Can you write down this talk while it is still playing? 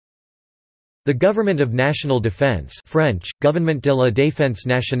The Government of National Defense (French, Gouvernement de la Défense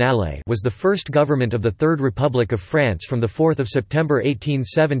Nationale) was the first government of the Third Republic of France from 4 September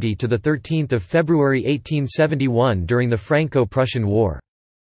 1870 to 13 February 1871 during the Franco-Prussian War.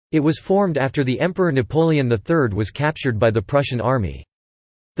 It was formed after the Emperor Napoleon III was captured by the Prussian army.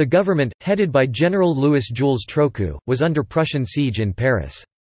 The government, headed by General Louis-Jules Trochu, was under Prussian siege in Paris.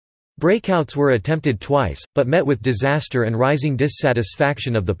 Breakouts were attempted twice, but met with disaster and rising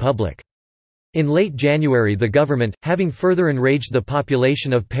dissatisfaction of the public. In late January the government, having further enraged the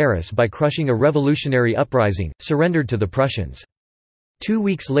population of Paris by crushing a revolutionary uprising, surrendered to the Prussians. 2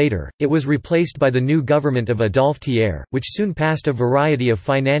 weeks later, it was replaced by the new government of Adolphe Thiers, which soon passed a variety of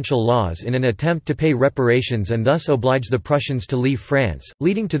financial laws in an attempt to pay reparations and thus oblige the Prussians to leave France,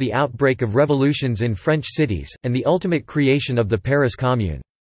 leading to the outbreak of revolutions in French cities, and the ultimate creation of the Paris Commune.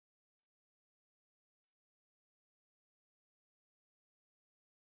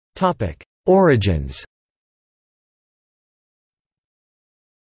 Origins.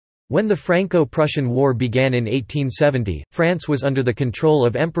 When the Franco-Prussian War began in 1870, France was under the control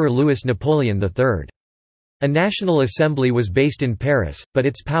of Emperor Louis Napoleon III. A National Assembly was based in Paris, but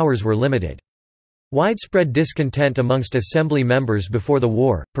its powers were limited. Widespread discontent amongst Assembly members before the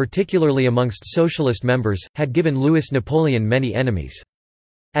war, particularly amongst socialist members, had given Louis Napoleon many enemies.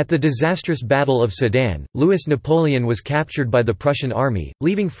 At the disastrous Battle of Sedan, Louis Napoleon was captured by the Prussian army,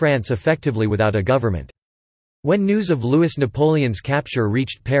 leaving France effectively without a government. When news of Louis Napoleon's capture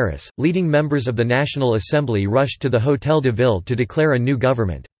reached Paris, leading members of the National Assembly rushed to the Hôtel de Ville to declare a new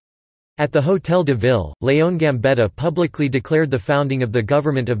government. At the Hôtel de Ville, Léon Gambetta publicly declared the founding of the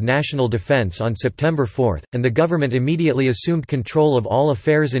Government of National Defense on September 4, and the government immediately assumed control of all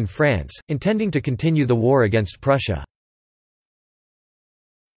affairs in France, intending to continue the war against Prussia.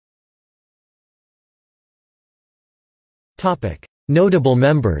 Notable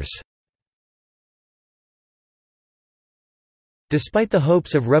members. Despite the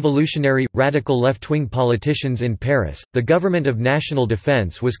hopes of revolutionary, radical left-wing politicians in Paris, the Government of National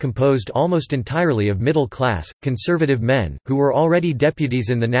Defense was composed almost entirely of middle-class, conservative men, who were already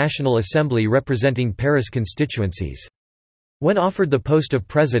deputies in the National Assembly representing Paris constituencies. When offered the post of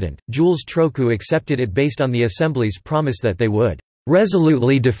president, Jules Trochu accepted it based on the Assembly's promise that they would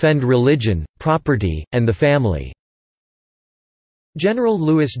 "resolutely defend religion, property, and the family." General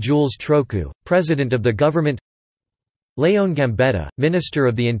Louis-Jules Trochu, President of the Government. Léon Gambetta, Minister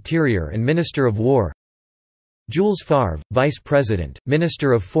of the Interior and Minister of War. Jules Favre, Vice President,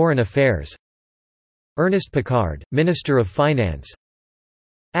 Minister of Foreign Affairs. Ernest Picard, Minister of Finance.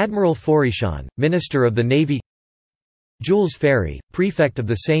 Admiral Forichon, Minister of the Navy. Jules Ferry, Prefect of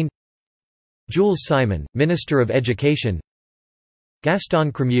the Seine. Jules Simon, Minister of Education.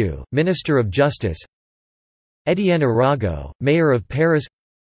 Gaston Crémieux, Minister of Justice. Étienne Arago, Mayor of Paris.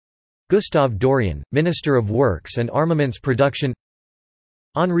 Gustave Dorion, Minister of Works and Armaments Production.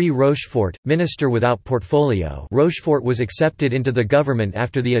 Henri Rochefort, Minister without portfolio. Rochefort was accepted into the government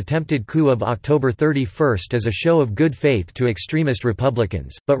after the attempted coup of October 31 as a show of good faith to extremist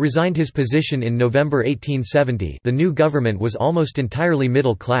Republicans, but resigned his position in November 1870. The new government was almost entirely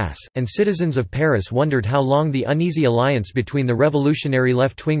middle class, and citizens of Paris wondered how long the uneasy alliance between the revolutionary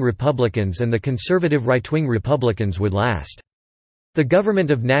left-wing Republicans and the conservative right-wing Republicans would last. The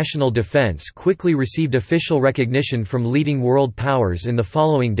Government of National Defense quickly received official recognition from leading world powers in the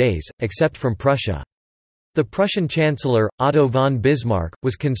following days, except from Prussia. The Prussian Chancellor, Otto von Bismarck,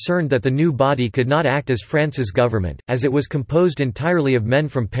 was concerned that the new body could not act as France's government, as it was composed entirely of men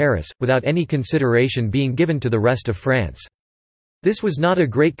from Paris, without any consideration being given to the rest of France. This was not a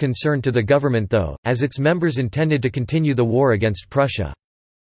great concern to the government though, as its members intended to continue the war against Prussia.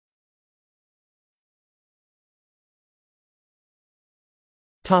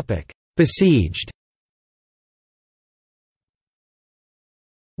 Besieged.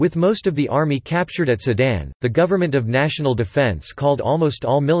 With most of the army captured at Sedan, the Government of National Defense called almost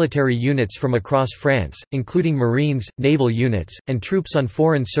all military units from across France, including Marines, naval units, and troops on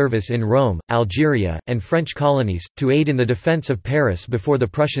foreign service in Rome, Algeria, and French colonies, to aid in the defense of Paris before the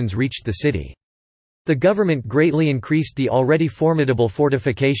Prussians reached the city. The government greatly increased the already formidable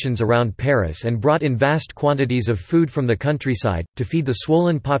fortifications around Paris and brought in vast quantities of food from the countryside, to feed the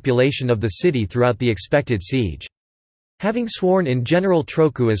swollen population of the city throughout the expected siege. Having sworn in General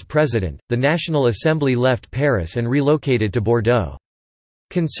Trochu as president, the National Assembly left Paris and relocated to Bordeaux.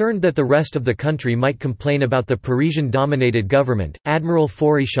 Concerned that the rest of the country might complain about the Parisian-dominated government, Admiral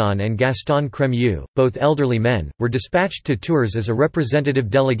Forichon and Gaston Crémieux, both elderly men, were dispatched to Tours as a representative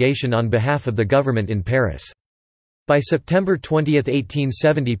delegation on behalf of the government in Paris. By September 20,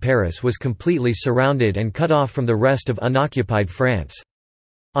 1870 Paris was completely surrounded and cut off from the rest of unoccupied France.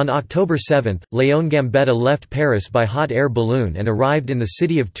 On October 7, Léon Gambetta left Paris by hot air balloon and arrived in the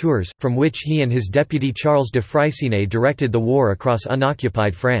city of Tours, from which he and his deputy Charles de Freycinet directed the war across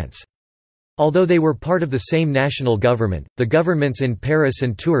unoccupied France. Although they were part of the same national government, the governments in Paris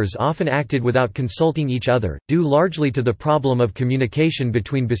and Tours often acted without consulting each other, due largely to the problem of communication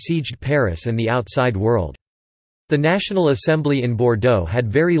between besieged Paris and the outside world. The National Assembly in Bordeaux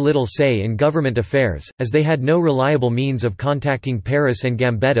had very little say in government affairs, as they had no reliable means of contacting Paris, and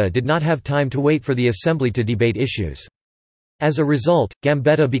Gambetta did not have time to wait for the Assembly to debate issues. As a result,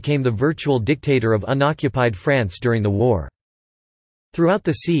 Gambetta became the virtual dictator of unoccupied France during the war. Throughout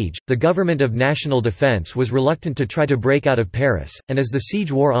the siege, the Government of National Defense was reluctant to try to break out of Paris, and as the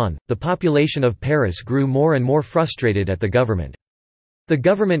siege wore on, the population of Paris grew more and more frustrated at the government. The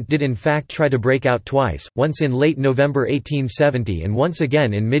government did in fact try to break out twice, once in late November 1870 and once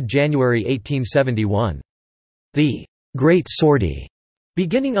again in mid-January 1871. The Great Sortie,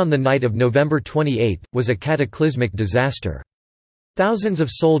 beginning on the night of November 28, was a cataclysmic disaster. Thousands of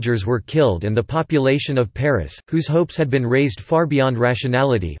soldiers were killed, and the population of Paris, whose hopes had been raised far beyond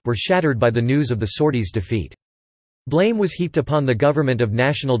rationality, were shattered by the news of the sortie's defeat. Blame was heaped upon the Government of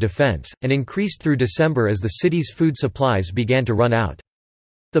National Defense, and increased through December as the city's food supplies began to run out.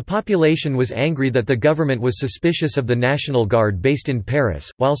 The population was angry that the government was suspicious of the National Guard based in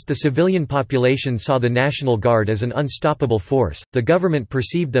Paris, whilst the civilian population saw the National Guard as an unstoppable force. The government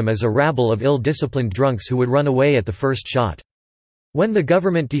perceived them as a rabble of ill-disciplined drunks who would run away at the first shot. When the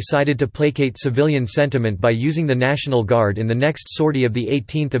government decided to placate civilian sentiment by using the National Guard in the next sortie of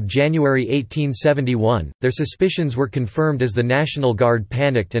 18 January 1871, their suspicions were confirmed as the National Guard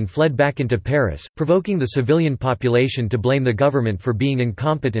panicked and fled back into Paris, provoking the civilian population to blame the government for being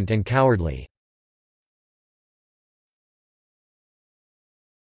incompetent and cowardly.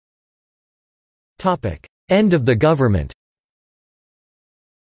 End of the government.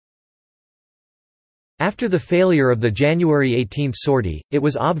 After the failure of the January 18 sortie, it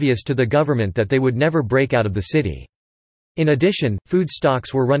was obvious to the government that they would never break out of the city. In addition, food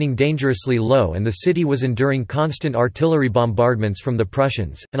stocks were running dangerously low and the city was enduring constant artillery bombardments from the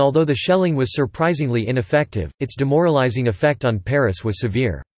Prussians, and although the shelling was surprisingly ineffective, its demoralizing effect on Paris was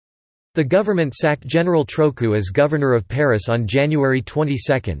severe. The government sacked General Trochu as governor of Paris on January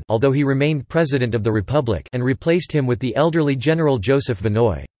 22, although he remained president of the Republic, and replaced him with the elderly General Joseph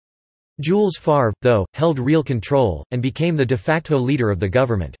Vinoy. Jules Favre, though, held real control, and became the de facto leader of the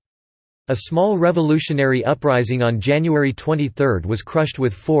government. A small revolutionary uprising on January 23 was crushed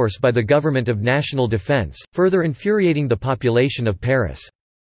with force by the Government of National Defense, further infuriating the population of Paris.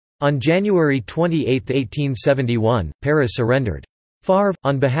 On January 28, 1871, Paris surrendered. Favre,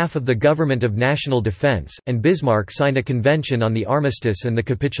 on behalf of the Government of National Defense, and Bismarck signed a convention on the armistice and the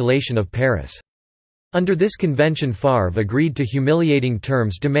capitulation of Paris. Under this convention Favre agreed to humiliating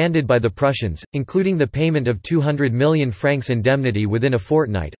terms demanded by the Prussians, including the payment of 200 million francs indemnity within a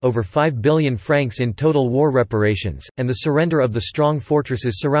fortnight, over 5 billion francs in total war reparations, and the surrender of the strong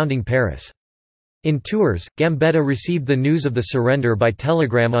fortresses surrounding Paris. In Tours, Gambetta received the news of the surrender by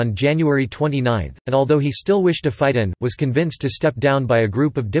telegram on January 29, and although he still wished to fight was convinced to step down by a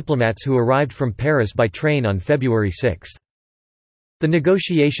group of diplomats who arrived from Paris by train on February 6. The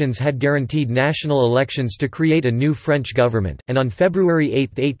negotiations had guaranteed national elections to create a new French government, and on February 8,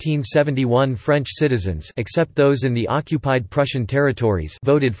 1871 French citizens, except those in the occupied Prussian territories,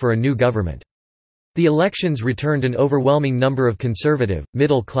 voted for a new government. The elections returned an overwhelming number of conservative,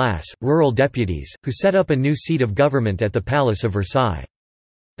 middle-class, rural deputies, who set up a new seat of government at the Palace of Versailles.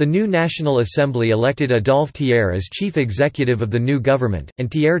 The new National Assembly elected Adolphe Thiers as chief executive of the new government,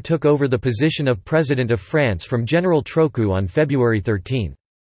 and Thiers took over the position of President of France from General Trochu on February 13.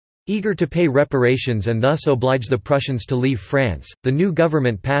 Eager to pay reparations and thus oblige the Prussians to leave France, the new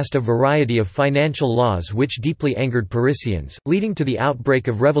government passed a variety of financial laws which deeply angered Parisians, leading to the outbreak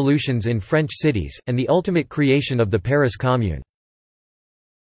of revolutions in French cities, and the ultimate creation of the Paris Commune.